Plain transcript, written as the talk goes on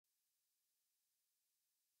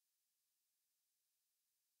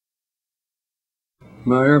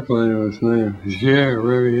My airplane was named Joh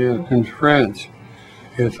Reviens in French.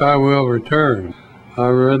 Yes, I Will Return. I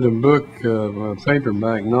read the book, a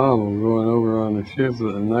paperback novel going over on the ship,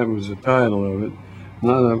 and that was the title of it. And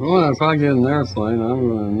I thought, well, if I get an airplane, I'm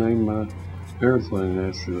going to name my airplane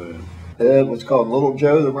after that. It was called Little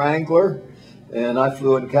Joe The Wrangler, and I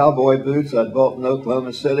flew in cowboy boots I'd bought in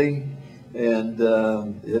Oklahoma City, and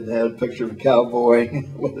it had a picture of a cowboy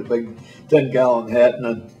with a big 10-gallon hat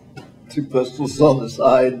and 2 pistols on the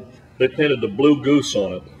side. They painted the Blue Goose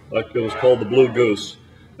on it, like it was called the Blue Goose.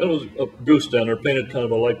 It was a goose down there painted kind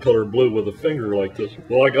of a light colored blue with a finger like this.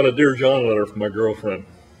 Well, I got a Dear John letter from my girlfriend,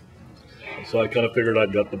 so I kind of figured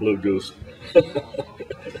I'd got the Blue Goose.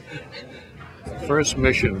 First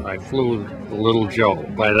mission, I flew the Little Joe.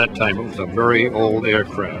 By that time, it was a very old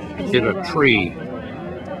aircraft. It hit a tree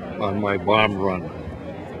on my bomb run,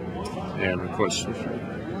 and of course, it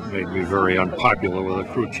made me very unpopular with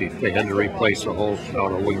the crew chief. They had to replace the whole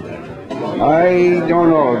outer wingman. I don't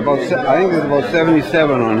know. I think it was about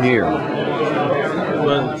 77 on here.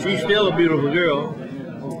 But she's still a beautiful girl.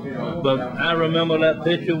 But I remember that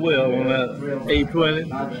picture well on that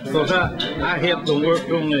A-20, because I helped them work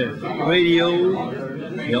on the radio,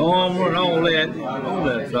 the armor, and all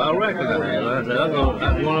that. So I recognize it.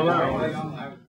 That's one of ours.